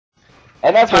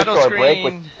And that's a Title short break,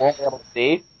 screen. which you won't be able to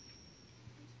see.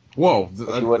 Whoa,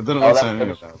 I didn't understand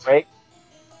any of that. Break,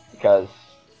 because,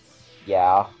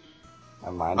 yeah,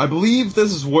 never mind. I believe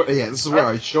this is where,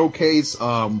 I showcase,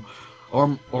 Armor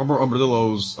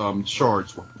Armadillo's,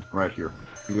 charge weapon, right here.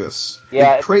 This.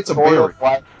 Yeah, it creates a sort barrier. of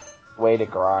like way to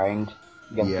grind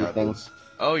against these things.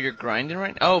 Oh, you're grinding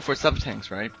right now? Oh, for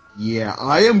sub-tanks, right? Yeah,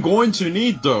 I am going to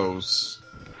need those.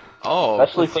 Oh,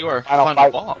 Especially for for your final final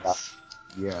fight boss. stuff.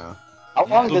 Yeah. How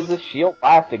long does this shield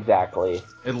last exactly?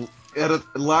 It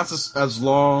lasts as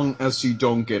long as you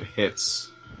don't get hits.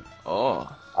 Oh.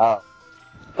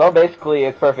 So basically,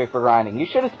 it's perfect for grinding. You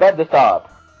should have sped this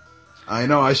up. I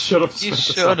know, I should have. You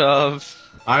should have.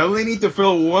 I only need to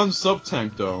fill one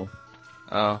sub-tank, though.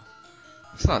 Oh.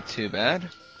 It's not too bad.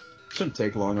 Shouldn't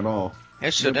take long at all.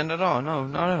 It shouldn't at all. No,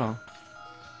 not at all.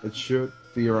 It should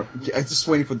be around. I'm just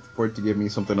waiting for it to give me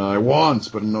something I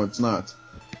want, but no, it's not.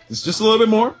 It's just a little bit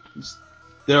more.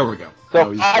 There we go.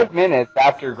 So 5 minutes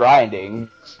after grinding.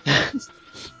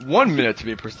 1 minute to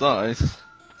be precise.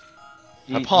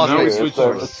 I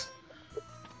pause.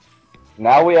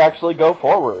 Now we actually go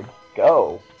forward.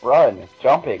 Go. Run.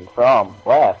 Jumping from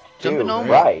left Jumping to over.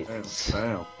 right.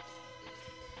 Bam.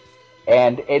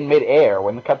 And in mid-air,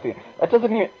 when the cutscene... That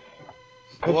doesn't even...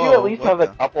 Could you at least have a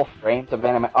couple frames of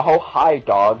animation? Oh, hi,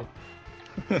 dog.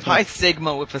 Hi,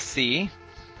 Sigma with a C.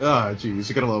 Ah, jeez,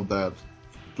 you gotta love that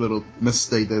little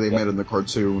mistake that they made in the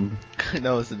cartoon.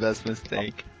 That was the best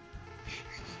mistake.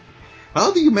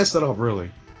 How do you mess that up,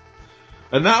 really?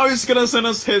 And now he's gonna send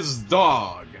us his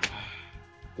dog.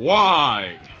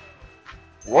 Why?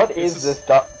 What is this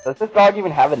dog? Does this dog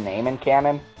even have a name in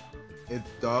canon? It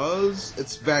does.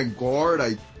 It's Vanguard,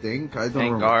 I think. I don't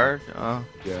remember. Vanguard? Oh,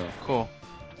 Yeah. cool.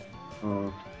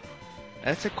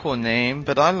 That's a cool name,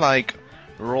 but I like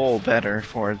Roll better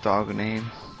for a dog name.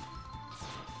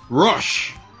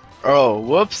 Rush! Oh,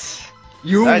 whoops.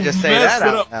 You I just say messed that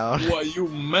it out up. loud. What, you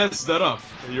messed that up.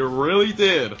 You really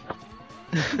did.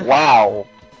 Wow.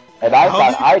 And I How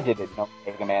thought did you- I didn't know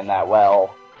Mega Man that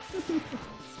well.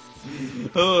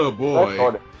 Oh That's boy.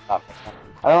 sort of stuff.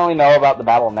 I don't really know about the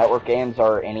Battle Network games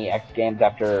or any X games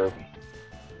after,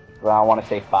 well, I want to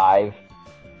say 5.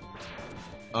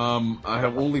 I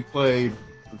have only played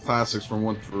the classics from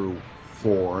 1 through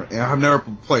 4, and I have never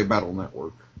played Battle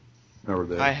Network. Never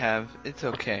did. I have. It's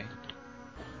okay.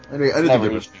 I didn't Never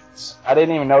give it a even- chance. I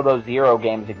didn't even know those Zero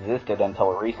games existed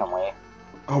until recently.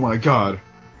 Oh my god.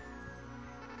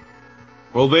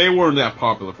 Well, they weren't that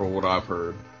popular from what I've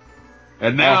heard.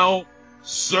 And now,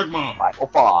 Sigma! Final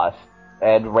boss.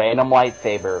 And random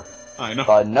lightsaber. I know.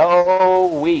 For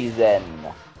no reason.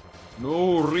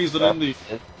 No reason in the...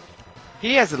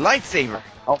 He has a lightsaber.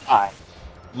 Oh my.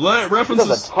 He does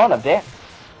references... a ton of damage.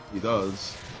 He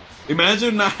does.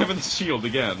 Imagine not having the shield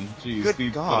again. Jeez.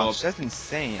 Good gosh, that's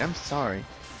insane. I'm sorry.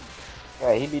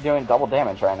 Yeah, he'd be doing double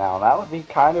damage right now. That would be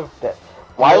kind of...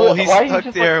 Why oh, would he's why stuck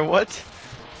just there. Like, What?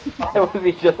 why was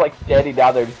he just like standing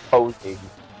down there just posing?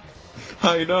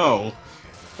 I know.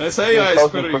 This AI is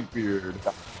pretty weird.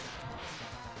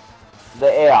 The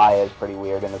AI is pretty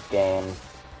weird in this game.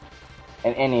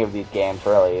 In any of these games,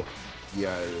 really.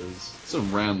 Yeah, it is. It's so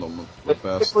random at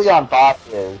best. Specifically on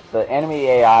bosses, the enemy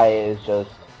AI is just,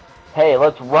 hey,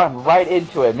 let's run right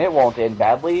into it and it won't end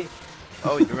badly.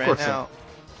 Oh, you ran out.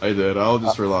 I did. I'll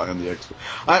just rely on the expert.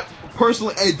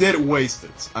 Personally, I did waste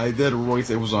it.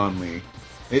 It was on me.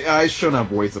 I shouldn't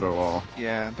have wasted it at all.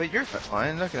 Yeah, but you're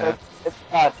fine. Look at that. It's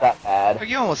not that bad. Look,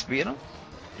 you almost beat him.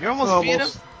 You almost beat him.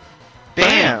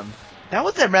 Bam! That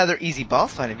was a rather easy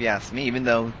boss fight, if you ask me. Even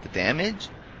though the damage.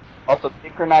 Also,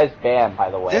 synchronized band, by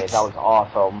the way. That's- that was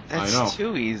awesome. That's I know.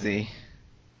 too easy.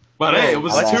 But hey, it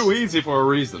was What? too easy for a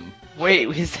reason. Wait,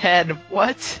 his head.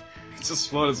 What? It just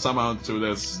floated somehow into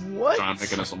this What? giant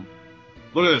mechanism.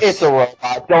 Look at this. It's a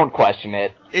robot. Don't question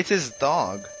it. It's his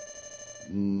dog.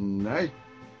 I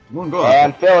won't go.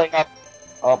 And filling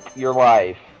up your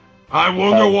life. I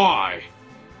wonder why.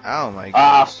 Oh my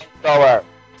gosh. Thrower.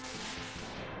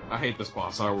 I hate this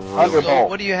boss. I really. Under- So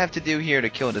what do you have to do here to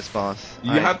kill this boss?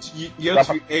 You have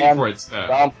to aim for its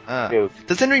head. Dude.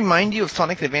 Does it remind you of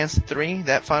Sonic Advance 3,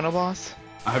 that final boss?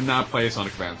 I have not played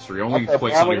Sonic Advance 3. Only Okay,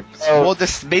 played apparently Sonic. so- Well,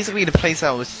 this basically the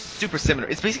playstyle was super similar.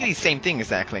 It's basically the same thing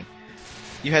exactly.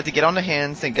 You had to get on the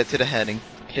hands and get to the head and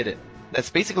hit it. That's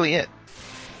basically it.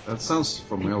 That sounds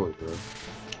familiar.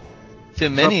 To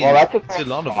many, Well, that's a to a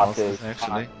lot of bosses, bosses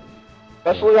actually.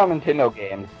 Especially on Nintendo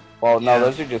games. Well, no, Yeah.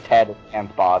 those are just head and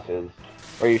hands bosses.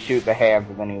 Where you shoot the hands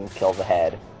and then you kill the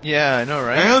head. Yeah, I know,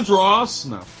 right? Andros?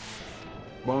 No.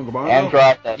 Bongo Bongo?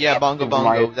 Android. Yeah, Bongo Super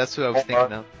Mario Bongo. That's what I was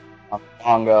thinking of.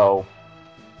 Bongo.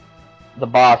 The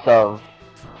boss of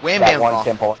Wham that Bam one Ball.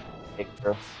 temple.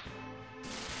 picture.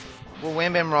 Well,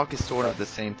 Wham Bam Rock is sort of the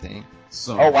same thing.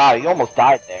 So, Oh wow, you almost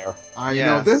died there. I Yeah.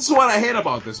 know. This is what I hate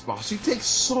about this boss. He takes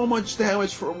so much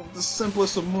damage for the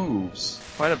simplest of moves.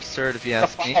 Quite absurd if you The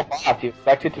ask me. final boss, you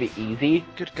expect it to be easy?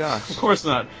 Good gosh. Of course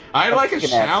not. I like a Fucking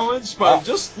challenge, but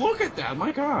just look at that.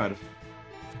 My God.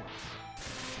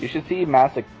 You should see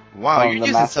Massic. Wow, you're the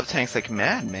using Mass- sub-tanks like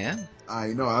mad, man. I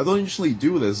know. I don't usually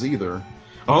do this either.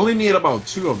 I only need about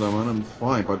 2 of them, and I'm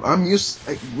fine. But I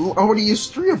already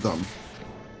used 3 of them.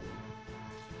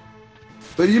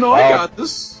 But you know, I got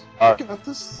this. I got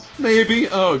this. Maybe.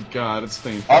 Oh God, it's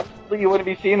painful. Honestly, you wouldn't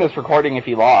be seeing this recording if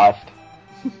you lost.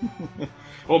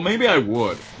 Well, maybe I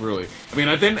would. Really. I mean,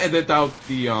 I didn't edit out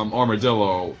the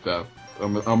armadillo stuff.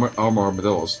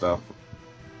 Armadillo stuff.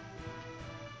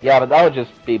 Yeah, but that would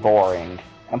just be boring.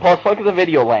 And plus, look at the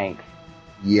video length.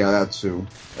 Yeah, that too.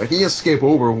 I can escape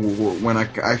over when I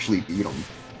actually beat him.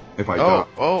 If I die.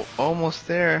 Oh, almost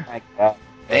there. Like that.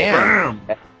 Damn.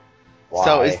 Bam! Why?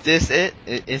 So is this it?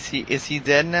 Is he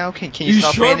dead now? Can you He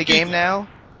stop sure playing the did. game now?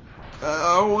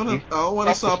 I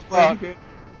wanna stop playing the game.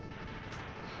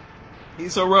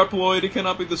 He's a Reploid, he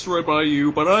cannot be destroyed by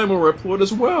you, but I'm a Reploid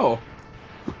as well.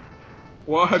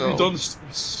 Why have you done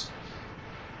this?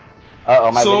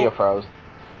 Uh-oh, my video froze.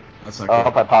 That's not I good.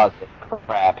 hope I paused it.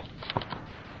 Crap.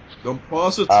 Don't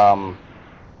pause it.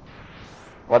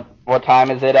 What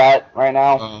time is it at right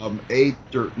now?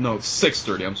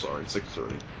 6:30, I'm sorry,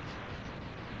 6:30.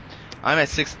 I'm at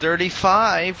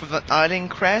 6:35 with an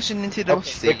island crashing into the Okay,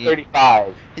 sea.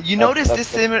 6:35. You notice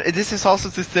this is also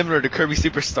similar to Kirby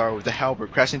Superstar with the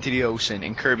Halberd crashing into the ocean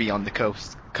and Kirby on the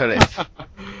coast cliff.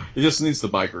 He just needs the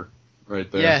biker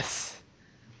right there. Yes.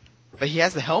 But he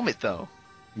has the helmet though.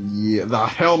 Yeah, the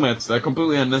helmets, they're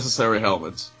completely unnecessary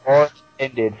helmets. War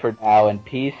ended for now, and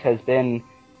peace has been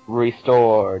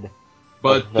restored.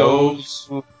 But those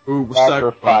who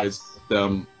sacrifice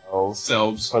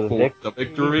themselves for the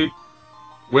victory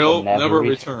will never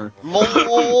return.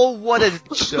 Lol, what a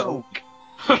joke.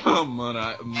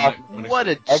 What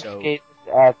a X joke. gazes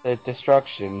at the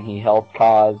destruction he helped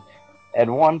cause,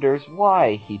 and wonders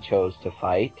why he chose to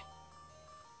fight.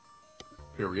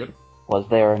 Period. Was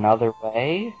there another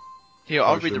way? Here,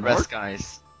 I'll read the rest,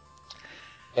 guys.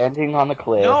 Standing on the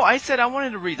cliff. No, I said I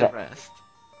wanted to read the rest.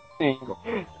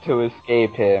 To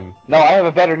escape him. No, I have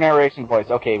a better narration voice.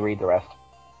 Okay, read the rest.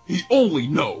 He only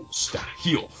knows that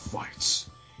he'll fight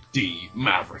the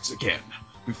Mavericks again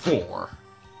before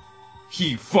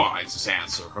he finds his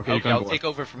answer. Okay, I'll take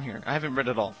over from here. I haven't read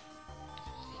it all.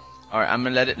 Alright, I'm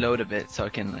gonna let it load a bit so I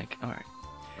can, alright.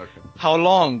 Okay. How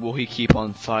long will he keep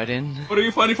on fighting? What are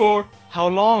you fighting for? How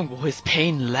long will his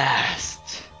pain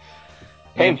last?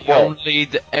 Pain And what? only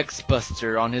the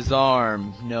X-Buster on his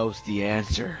arm knows the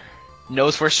answer.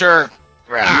 Knows for sure.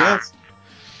 Yes.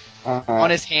 On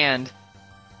his hand.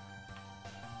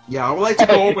 Yeah, I would like to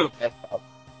go over the.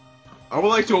 I would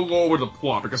like to go over the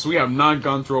plot because we have not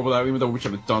gone through over that, even though we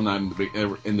should have done that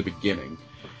in the beginning.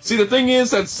 See, the thing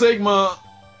is that Sigma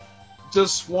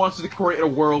just wanted to create a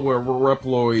world where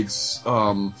Reploids,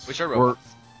 Which are robots.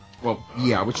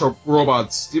 which are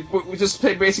robots. We just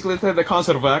basically take the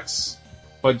concept of X,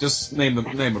 but just name them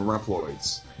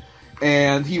Reploids.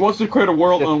 And he wants to create a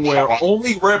world on where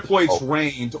only Reploids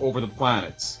reigned over the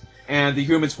planets, and the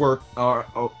humans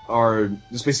are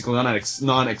just basically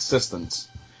non-existent.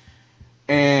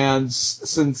 And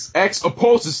since X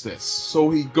opposes this,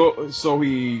 so he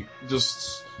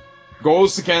just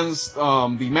goes against he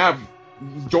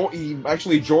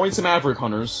actually joins the Maverick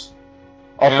Hunters.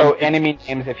 Also, enemy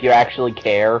names if you actually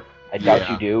care. I doubt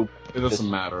you do. It doesn't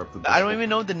matter. I don't even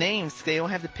know the names. They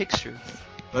don't have the pictures.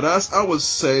 But as I was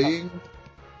saying,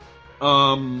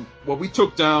 what we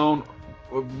took down,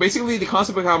 basically the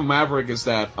concept of how Maverick is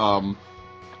that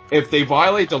if they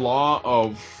violate the law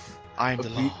of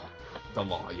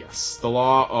the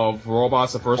law of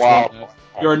robots, the first one,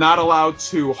 you're not allowed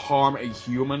to harm a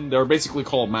human. They're basically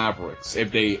called Mavericks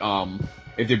if they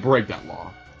break that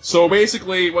law. So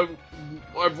basically,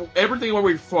 everything what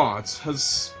we fought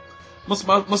must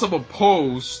have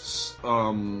opposed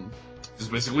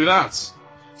just basically that.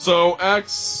 So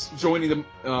X joining the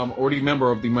already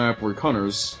member of the Maverick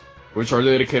Hunters, which are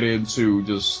dedicated to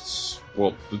just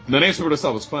the names for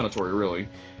itself is explanatory, really.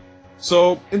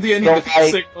 So in the end, he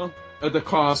defeats Sigma at the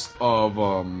cost of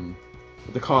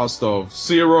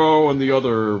Zero and the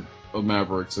other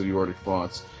Mavericks that you already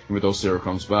fought. Even though Zero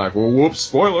comes back. Well, whoops!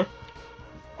 Spoiler.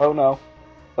 Oh no.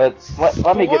 But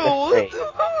let me get this straight.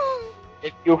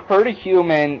 If you hurt a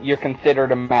human, you're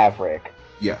considered a Maverick.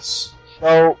 Yes.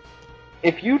 So,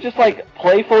 if you just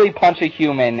playfully punch a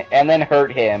human and then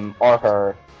hurt him or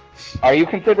her, Are you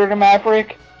considered a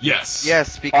maverick? Yes.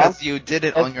 Yes, because you did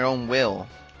it on your own will.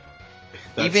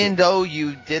 Even though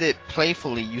you did it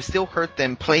playfully, you still hurt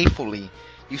them playfully.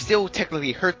 You still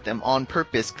technically hurt them on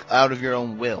purpose out of your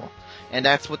own will. And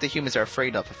that's what the humans are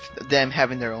afraid of, them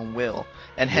having their own will.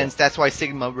 And hence, that's why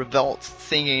Sigma revolts,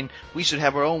 singing, we should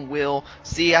have our own will.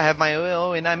 See, I have my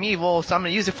will, and I'm evil, so I'm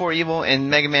gonna use it for evil.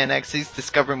 And Megaman X is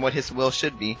discovering what his will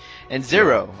should be. And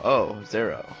Zero,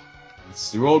 Zero.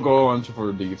 You will go into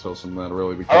for details on that,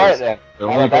 really, because Alright then. the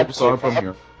only purpose are from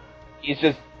here. He's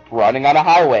just running on a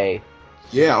highway.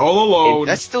 Yeah, all alone.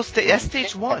 That's still that's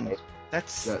stage 1.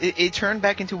 That's it turned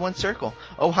back into one circle.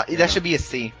 Oh, that should be a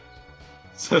C.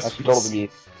 That's totally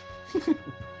be.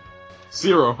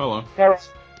 Zero, hello.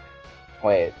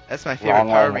 Wait. That's my favorite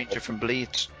Power Ranger from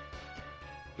Bleach.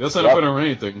 He doesn't have or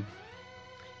anything.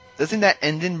 Doesn't that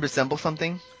ending resemble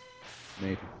something?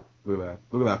 Maybe. Look at that.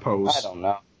 Look at that pose. I don't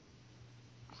know.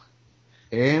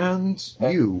 And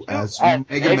you as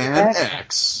Megaman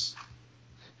X.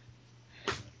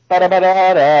 Go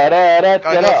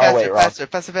faster,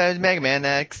 Megaman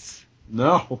X.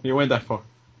 No, you went that far.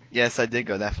 Yes, I did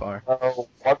go that far. So,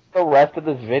 what's the rest of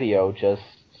this video? Just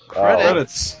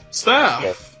credits. Staff.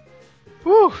 Okay.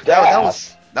 Whew, that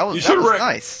was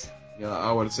nice. Yeah,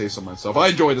 I want to say so myself. I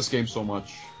enjoy this game so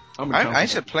much. I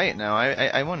should play it now.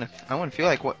 I want to feel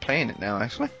like playing it now.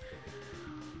 Actually.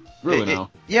 Really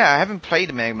now? Yeah, I haven't played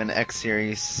the Megaman X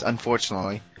series,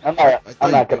 unfortunately. I'm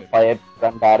not gonna play it.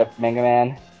 I'm bad at Mega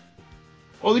Man.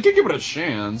 Well, you can give it a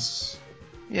chance.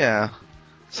 Yeah.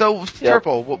 So,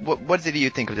 Purple, what did you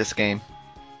think of this game?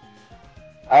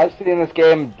 I've seen this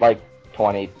game like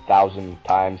 20,000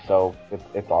 times, so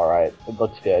it's alright. It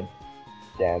looks good.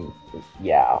 And,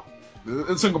 yeah.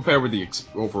 It's uncompared with the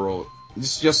overall.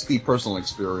 It's just the personal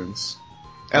experience.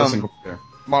 Doesn't compare.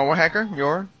 MarioWorldHacker,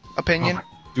 your opinion?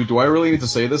 Dude, do I really need to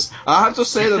say this? I have to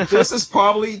say that this is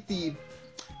probably the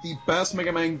best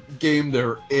Mega Man game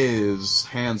there is,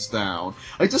 hands down.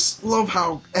 I just love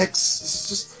how X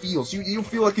just feels. You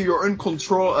feel like you're in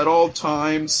control at all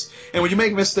times, and when you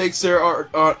make mistakes, they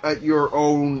are at your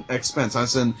own expense.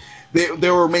 As in, they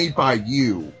were made by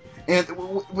you. And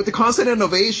with the constant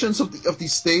innovations of the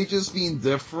stages being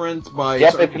different by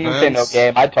it's a Nintendo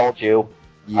game. I told you.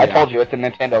 Yeah. I told you it's a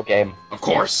Nintendo game. Of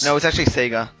course. No, it's actually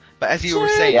Sega. But as you were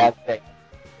saying,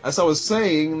 as I was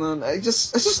saying, I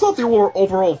just love the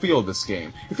overall feel of this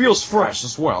game. It feels fresh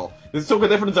as well. They took a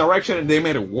different direction and they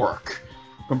made it work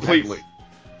completely.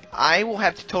 I will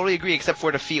have to totally agree, except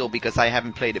for the feel, because I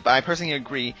haven't played it. But I personally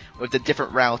agree with the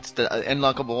different routes, the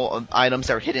unlockable items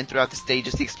that are hidden throughout the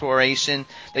stages, the exploration,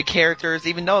 the characters.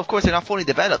 Even though, of course, they're not fully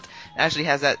developed, it actually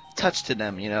has that touch to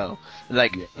them.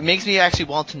 Like it makes me actually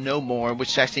want to know more,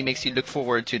 which actually makes you look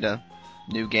forward to the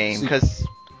new game.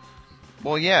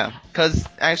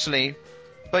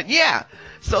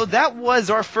 So that was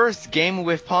our first game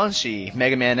with Panchi,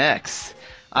 Mega Man X.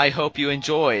 I hope you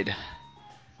enjoyed.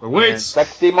 But wait! Let's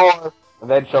see more,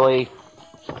 eventually.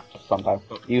 Sometime.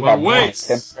 You have one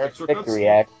temporary victory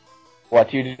act.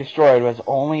 What you destroyed was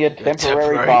only a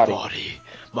temporary body.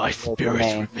 My spirit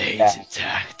remains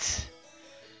intact.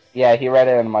 Yeah, he read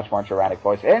it in a much more dramatic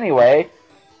voice. Anyway...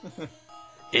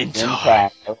 In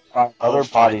time, other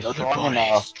bodies strong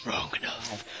enough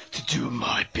to do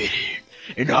my bidding,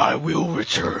 and I will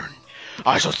return.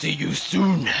 I shall see you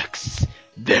soon, X.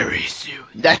 Very soon.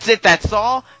 That's it, that's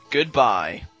all.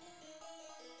 Goodbye.